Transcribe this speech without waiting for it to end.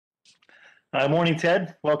Morning,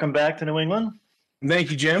 Ted. Welcome back to New England.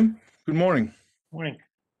 Thank you, Jim. Good morning. Morning.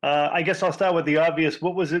 I guess I'll start with the obvious.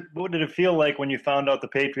 What was it? What did it feel like when you found out the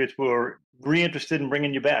Patriots were reinterested in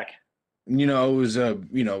bringing you back? It was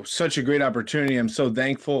such a great opportunity. I'm so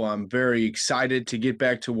thankful. I'm very excited to get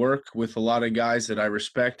back to work with a lot of guys that I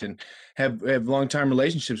respect and have long-time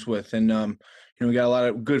relationships with. And we got a lot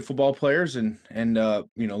of good football players and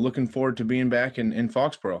looking forward to being back in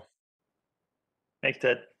Foxborough. Thanks,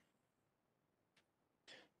 Ted.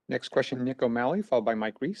 Next question, Nick O'Malley, followed by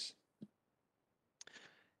Mike Reese.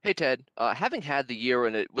 Hey Ted, having had the year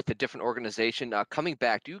with a different organization, coming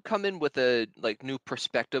back, do you come in with a new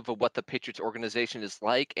perspective of what the Patriots organization is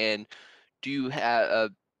like, and do you have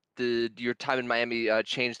your time in Miami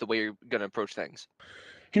change the way you're going to approach things?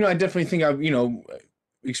 I definitely think I've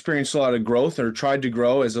experienced a lot of growth or tried to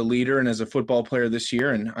grow as a leader and as a football player this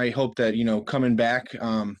year, and I hope that coming back,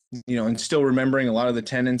 and still remembering a lot of the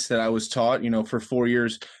tenets that I was taught, for 4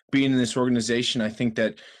 years being in this organization, I think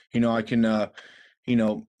that I can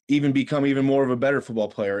even become even more of a better football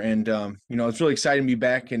player. And, it's really exciting to be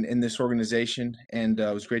back in this organization. And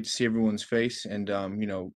it was great to see everyone's face and,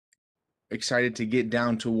 excited to get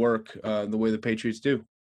down to work the way the Patriots do.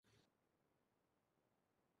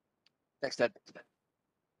 Thanks, Ted.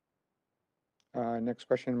 Next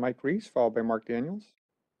question, Mike Reese, followed by Mark Daniels.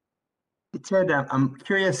 Ted, I'm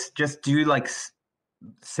curious, just do you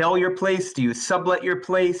sell your place? Do you sublet your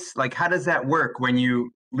place? How does that work when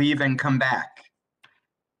you leave and come back?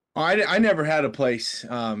 I never had a place.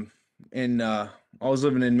 I was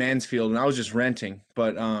living in Mansfield and I was just renting,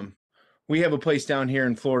 but we have a place down here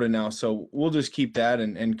in Florida now, so we'll just keep that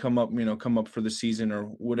and come up for the season or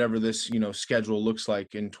whatever this schedule looks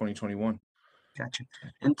like in 2021. Gotcha.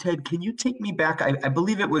 And Ted, can you take me back? I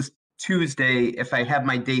believe it was Tuesday, if I have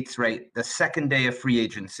my dates right, the second day of free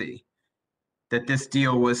agency, that this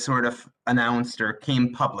deal was sort of announced or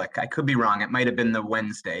came public. I could be wrong. It might have been the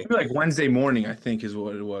Wednesday. Like Wednesday morning, I think is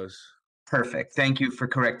what it was. Perfect. Thank you for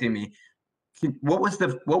correcting me. What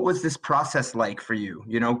was this process like for you,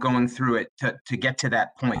 going through it to get to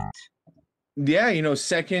that point? Yeah,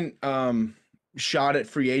 second shot at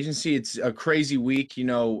free agency. It's a crazy week,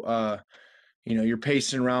 you're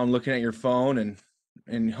pacing around looking at your phone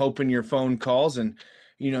and hoping your phone calls and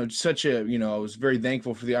I was very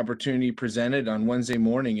thankful for the opportunity presented on Wednesday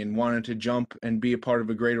morning and wanted to jump and be a part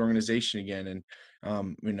of a great organization again.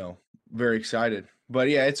 And, very excited. But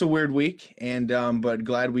yeah, it's a weird week and, but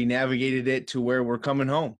glad we navigated it to where we're coming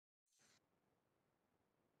home.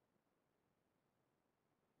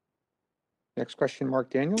 Next question,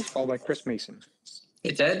 Mark Daniels, followed by Chris Mason.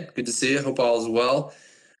 Hey, Ted. Good to see you. Hope all is well.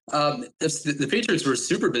 The Patriots were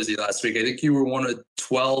super busy last week. I think you were one of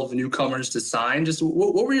 12 newcomers to sign. Just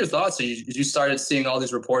what were your thoughts? You started seeing all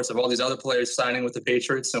these reports of all these other players signing with the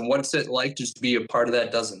Patriots, and what's it like just to be a part of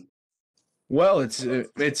that dozen? Well,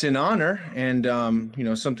 it's an honor and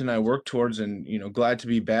something I work towards, and glad to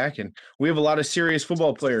be back. And we have a lot of serious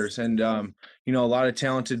football players and a lot of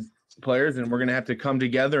talented players, and we're going to have to come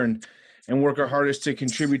together and work our hardest to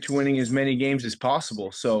contribute to winning as many games as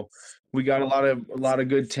possible. So we got a lot of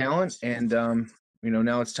good talent, and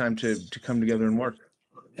now it's time to come together and work.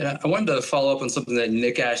 Yeah, I wanted to follow up on something that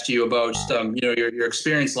Nick asked you about, just your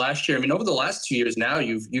experience last year. I mean, over the last 2 years now,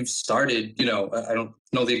 you've started. I don't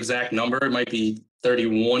know the exact number. It might be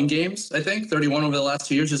 31 games. I think 31 over the last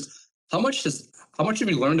 2 years. Just how much have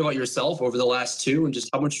you learned about yourself over the last two, and just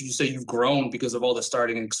how much would you say you've grown because of all the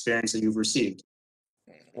starting experience that you've received?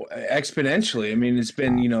 Exponentially. I mean, it's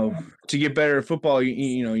been, to get better at football,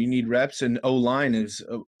 you need reps, and O-line is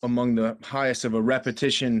among the highest of a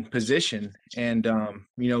repetition position. And,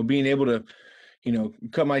 being able to,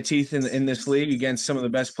 cut my teeth in this league against some of the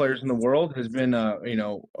best players in the world has been,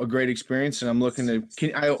 a great experience. And I'm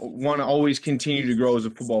I want to always continue to grow as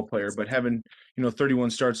a football player, but having, 31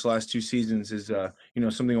 starts the last 2 seasons is,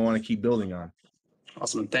 something I want to keep building on.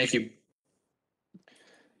 Awesome. Thank you.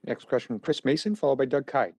 Next question, Chris Mason, followed by Doug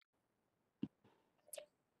Kyed.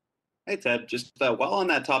 Hey, Ted. Just while on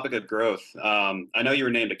that topic of growth, I know you were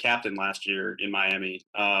named a captain last year in Miami.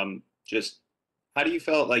 Just how do you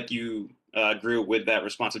felt like you grew with that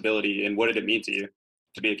responsibility, and what did it mean to you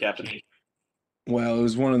to be a captain? Well, it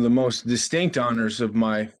was one of the most distinct honors of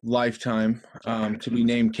my lifetime to be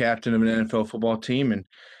named captain of an NFL football team,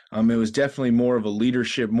 and it was definitely more of a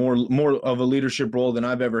leadership role than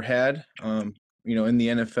I've ever had. In the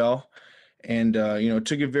NFL, and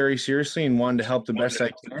took it very seriously and wanted to help the best I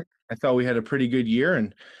can. I thought we had a pretty good year,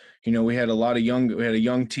 and we had a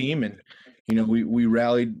young team, and we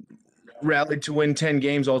rallied to win 10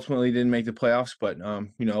 games. Ultimately, didn't make the playoffs, but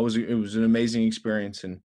it was an amazing experience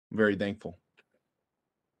and very thankful.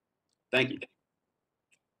 Thank you.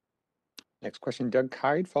 Next question, Doug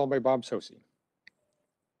Hyde, followed by Bob Sosi.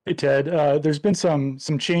 Hey, Ted. There's been some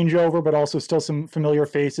changeover, but also still some familiar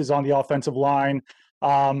faces on the offensive line.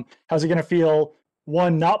 How's it going to feel,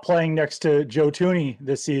 one, not playing next to Joe Thuney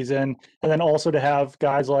this season, and then also to have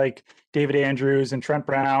guys like David Andrews and Trent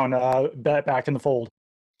Brown back in the fold?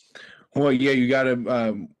 Well, yeah, you got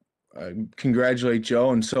to congratulate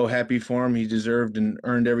Joe, and so happy for him. He deserved and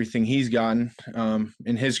earned everything he's gotten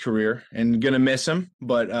in his career, and gonna miss him,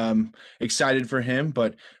 but excited for him.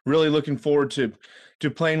 But really looking forward to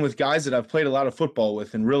playing with guys that I've played a lot of football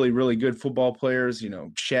with, and really, really good football players.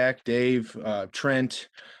 Shaq, Dave, Trent,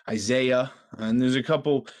 Isaiah, and there's a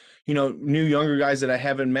couple, new younger guys that I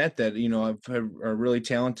haven't met that are really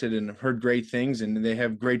talented and have heard great things, and they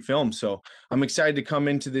have great film. So I'm excited to come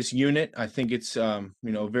into this unit. I think it's a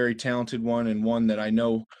very talented one, and one that I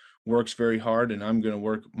know works very hard, and I'm going to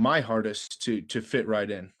work my hardest to fit right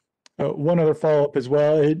in. One other follow-up as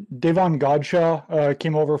well. Davon Godchaux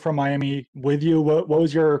came over from Miami with you. What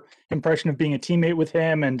was your impression of being a teammate with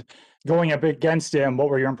him, and going up against him? What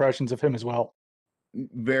were your impressions of him as well?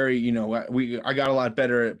 Very, I got a lot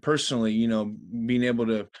better at personally, being able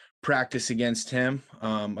to practice against him,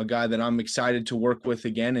 a guy that I'm excited to work with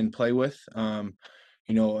again and play with.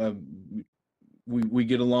 We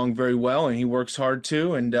get along very well, and he works hard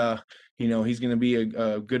too. And, he's going to be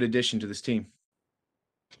a good addition to this team.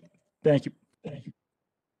 Thank you.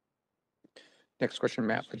 Next question,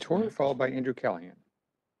 Matt Pator, followed by Andrew Callahan.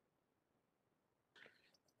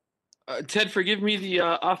 Ted, forgive me the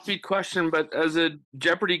offbeat question, but as a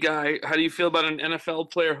Jeopardy guy, how do you feel about an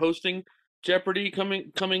NFL player hosting Jeopardy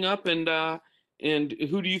coming up, and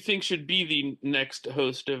who do you think should be the next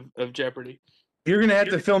host of Jeopardy? You're gonna have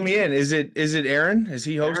to fill me in. Is it Aaron? Is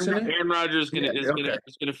he hosting it? Aaron Rodgers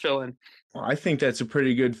is gonna fill in. Well, I think that's a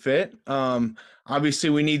pretty good fit. Obviously,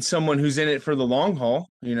 we need someone who's in it for the long haul.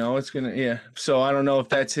 So I don't know if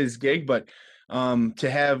that's his gig, but to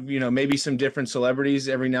have maybe some different celebrities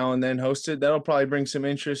every now and then hosted, that'll probably bring some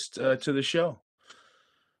interest to the show.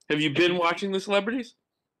 Have you been watching the celebrities?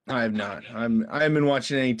 I have not. I haven't been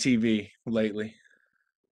watching any TV lately.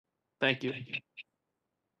 Thank you.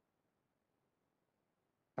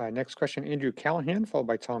 Next question, Andrew Callahan, followed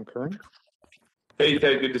by Tom Curran. Hey,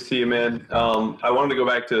 Ted, good to see you, man. I wanted to go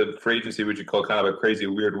back to free agency, which you call kind of a crazy,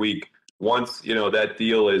 weird week. Once, that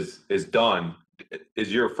deal is done,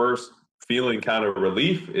 is your first feeling kind of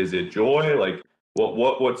relief? Is it joy? Like,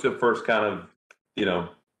 what's the first kind of,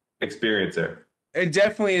 experience there? It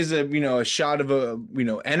definitely is a shot of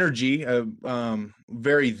energy,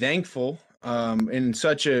 very thankful, in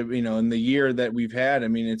such in the year that we've had. I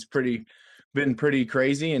mean, it's been pretty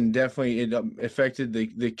crazy, and definitely it affected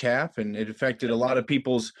the cap, and it affected a lot of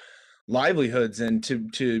people's livelihoods, and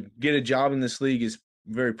to get a job in this league is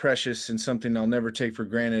very precious and something I'll never take for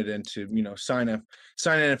granted, and to sign an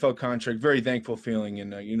NFL contract, very thankful feeling,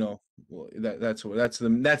 and that's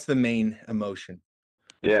the main emotion.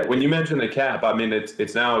 Yeah, when you mentioned the cap, I mean,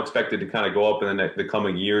 it's now expected to kind of go up in the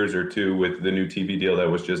coming years or two with the new TV deal that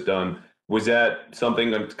was just done. Was that something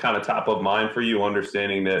that's kind of top of mind for you,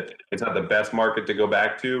 understanding that it's not the best market to go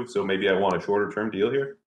back to, so maybe I want a shorter term deal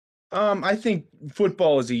here? I think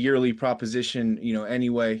football is a yearly proposition,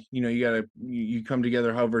 anyway. You come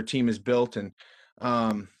together however a team is built, and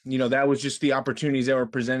that was just the opportunities that were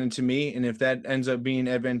presented to me, and if that ends up being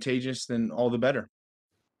advantageous, then all the better.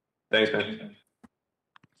 Thanks, man.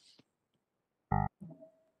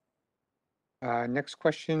 Next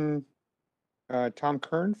question, Tom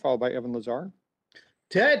Curran, followed by Evan Lazar.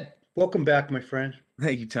 Ted, welcome back, my friend.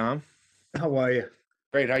 Thank you, Tom. How are you?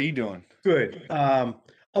 Great. How you doing? Good.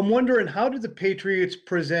 I'm wondering, how did the Patriots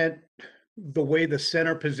present the way the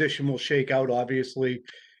center position will shake out? Obviously,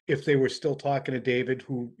 if they were still talking to David,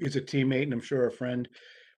 who is a teammate and I'm sure a friend,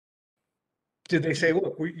 did they say,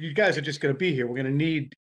 look, you guys are just going to be here. We're going to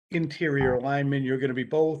need interior linemen. You're going to be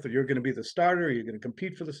both, or you're going to be the starter. Or you're going to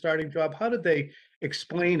compete for the starting job. How did they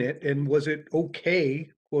explain it? And was it okay,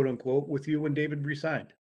 quote unquote, with you when David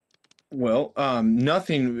resigned? Well,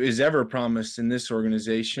 nothing is ever promised in this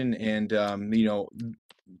organization, and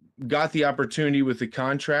got the opportunity with the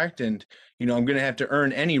contract, and I'm going to have to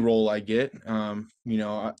earn any role I get. I'm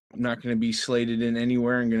not going to be slated in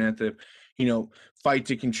anywhere. I'm going to have to fight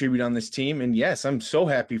to contribute on this team. And yes, I'm so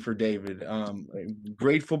happy for David.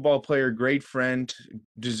 Great football player, great friend,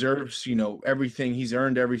 deserves everything. He's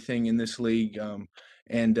earned everything in this league,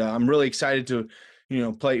 and I'm really excited to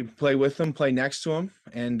play with him, play next to him,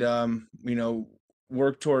 and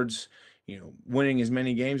work towards winning as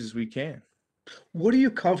many games as we can. What are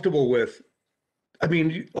you comfortable with? I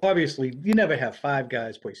mean, obviously, you never have 5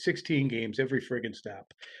 guys play 16 games every friggin'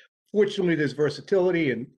 snap. fortunately, there's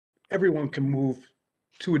versatility and everyone can move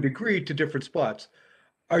to a degree to different spots.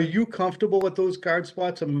 Are you comfortable at those guard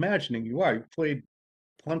spots? I'm imagining you are. You played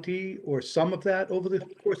plenty or some of that over the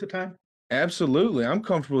course of time? Absolutely. I'm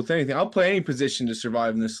comfortable with anything. I'll play any position to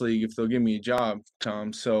survive in this league if they'll give me a job,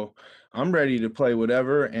 Tom. So I'm ready to play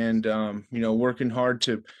whatever and, working hard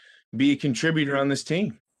to be a contributor on this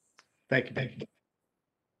team. Thank you. Thank you.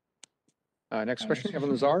 Next question,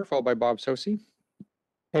 Evan Lazar, followed by Bob Sosi.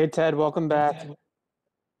 Hey, Ted, welcome back.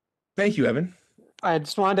 Thank you, Evan. I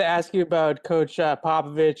just wanted to ask you about Coach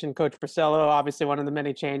Popovich and Coach Priscillo. Obviously, one of the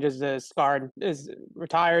many changes is Scar is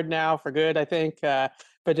retired now for good, I think.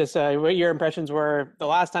 But just what your impressions were the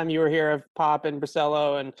last time you were here of Pop and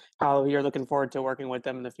Priscillo and how you're looking forward to working with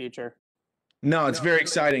them in the future. No, it's very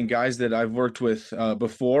exciting, guys that I've worked with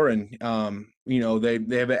before, and they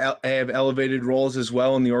have elevated roles as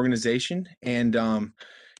well in the organization, and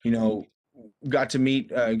got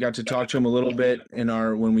to talk to him a little bit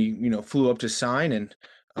when we flew up to sign,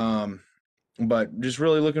 and but just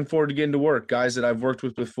really looking forward to getting to work. Guys that I've worked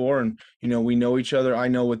with before, and we know each other. I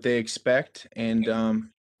know what they expect, and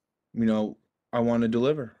I want to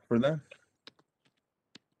deliver for them.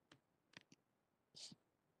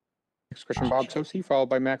 Next question, Bob Sosi, followed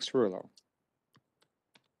by Max Cerullo.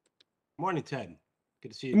 Morning, Ted. Good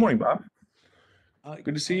to see you. Good morning, Bob.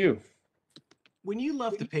 Good to see you. When you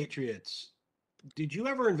left the Patriots, did you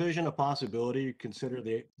ever envision a possibility, consider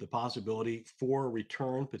the possibility for a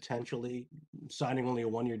return, potentially signing only a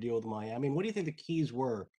one-year deal with Miami? What do you think the keys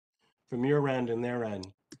were from your end and their end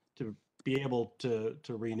to be able to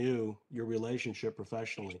renew your relationship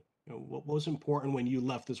professionally? What was important when you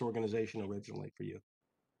left this organization originally for you?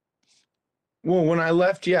 Well, when I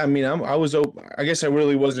left, I was open. I guess I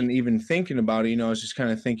really wasn't even thinking about it. I was just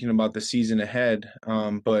kind of thinking about the season ahead,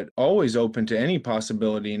 but always open to any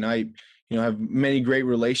possibility. And I, have many great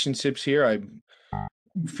relationships here. I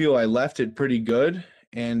feel I left it pretty good.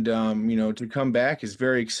 And, to come back is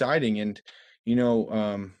very exciting. And,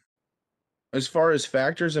 as far as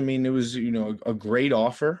factors, it was, a great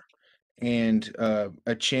offer and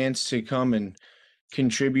a chance to come and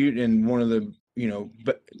contribute in one of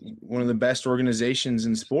the best organizations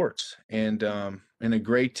in sports, and in a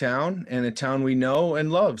great town, and a town we know and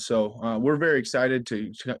love. So we're very excited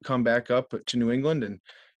to come back up to New England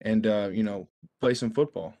and play some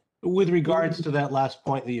football. With regards to that last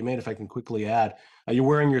point that you made, if I can quickly add, are you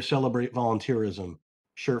wearing your Celebrate Volunteerism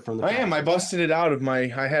shirt from the I am. I busted it out of I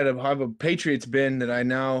have a Patriots bin that I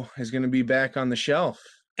now is going to be back on the shelf.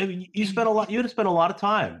 You spent a lot of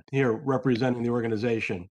time here representing the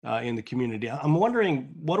organization in the community. I'm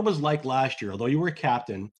wondering what it was like last year, although you were a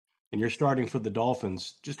captain and you're starting for the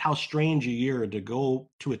Dolphins, just how strange a year to go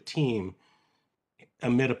to a team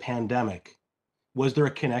amid a pandemic. Was there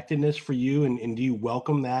a connectedness for you, and do you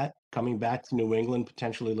welcome that coming back to New England,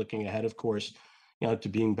 potentially looking ahead, of course, to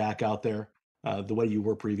being back out there the way you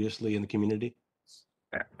were previously in the community?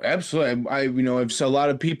 Absolutely. I've a lot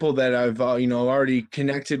of people that I've, already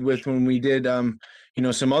connected with when we did,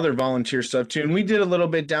 some other volunteer stuff too. And we did a little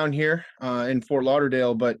bit down here in Fort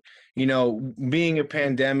Lauderdale, but, being a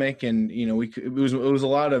pandemic and, it was a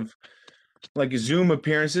lot of like Zoom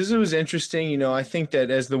appearances. It was interesting. I think that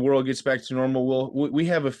as the world gets back to normal, we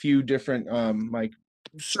have a few different,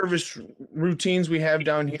 service routines we have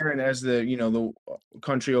down here, and as the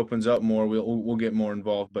country opens up more, we'll get more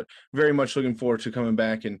involved, but very much looking forward to coming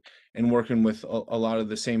back and working with a lot of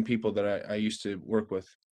the same people that I used to work with.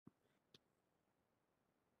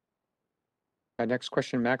 Next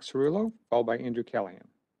question, Max Cerullo, followed by Andrew Callahan.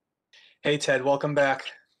 Hey, Ted, welcome back.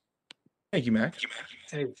 Thank you, Max.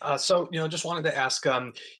 Hey, just wanted to ask,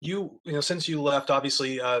 since you left,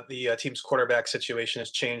 obviously the team's quarterback situation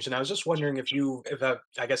has changed, and I was just wondering if you've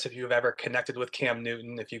ever connected with Cam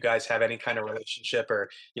Newton, if you guys have any kind of relationship or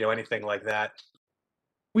anything like that.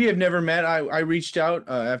 We have never met. I reached out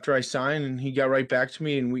after I signed, and he got right back to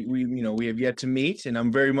me, and we have yet to meet, and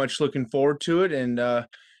I'm very much looking forward to it, and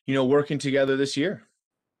working together this year.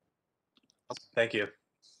 Thank you.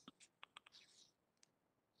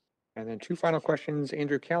 And then two final questions,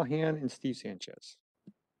 Andrew Callahan and Steve Sanchez.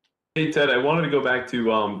 Hey, Ted, I wanted to go back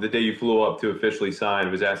to the day you flew up to officially sign. I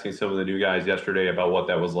was asking some of the new guys yesterday about what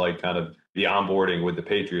that was like, kind of the onboarding with the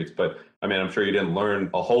Patriots. But, I'm sure you didn't learn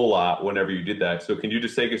a whole lot whenever you did that. So can you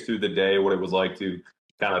just take us through the day, what it was like to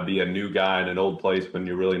kind of be a new guy in an old place when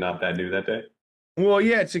you're really not that new that day? Well,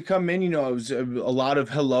 yeah, to come in, it was a lot of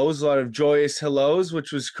hellos, a lot of joyous hellos,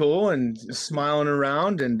 which was cool, and smiling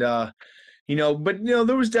around, and there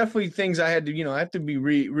was definitely things I had to, I have to be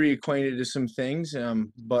reacquainted to some things.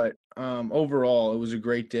 But overall, it was a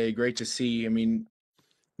great day. Great to see.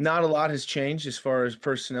 Not a lot has changed as far as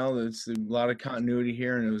personnel. There's a lot of continuity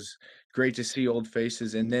here, and it was great to see old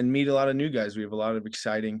faces and then meet a lot of new guys. We have a lot of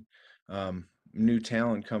exciting new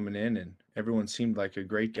talent coming in, and everyone seemed like a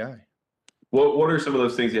great guy. What are some of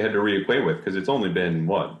those things you had to reacquaint with? Because it's only been,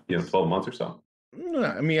 12 months or so?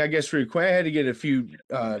 I mean, I guess reacquaint. I had to get a few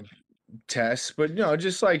tests, but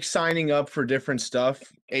just like signing up for different stuff,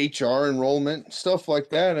 HR enrollment, stuff like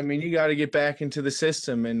that. I mean, you got to get back into the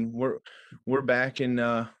system, and we're back in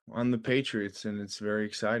on the Patriots, and it's very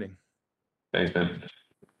exciting. Thanks, man.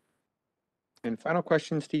 And final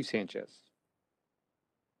question, Steve Sanchez.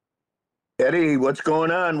 Eddie, what's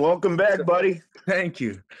going on? Welcome back, buddy. Thank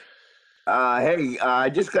you. Hey, I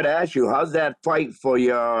just got to ask you, how's that fight for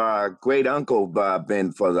your great uncle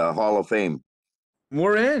been for the Hall of Fame?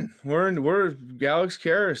 We're in. We're Alex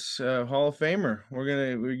Karras, Hall of Famer. We're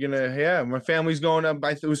gonna. Yeah, my family's going up.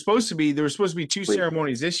 There were supposed to be 2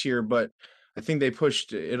 ceremonies this year, but I think they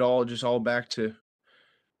pushed it all back to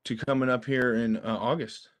coming up here in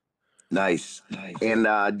August. Nice.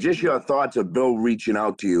 And just your thoughts of Bill reaching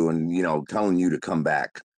out to you and telling you to come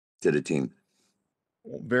back to the team.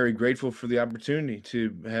 Very grateful for the opportunity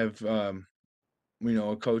to have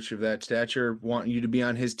a coach of that stature wanting you to be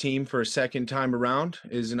on his team for a second time around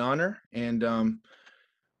is an honor, and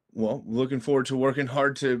looking forward to working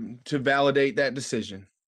hard to validate that decision.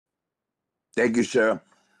 Thank you, sir.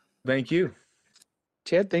 Thank you,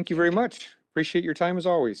 Ted. Thank you very much. Appreciate your time as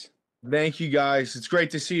always. Thank you, guys. It's great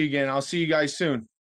to see you again. I'll see you guys soon.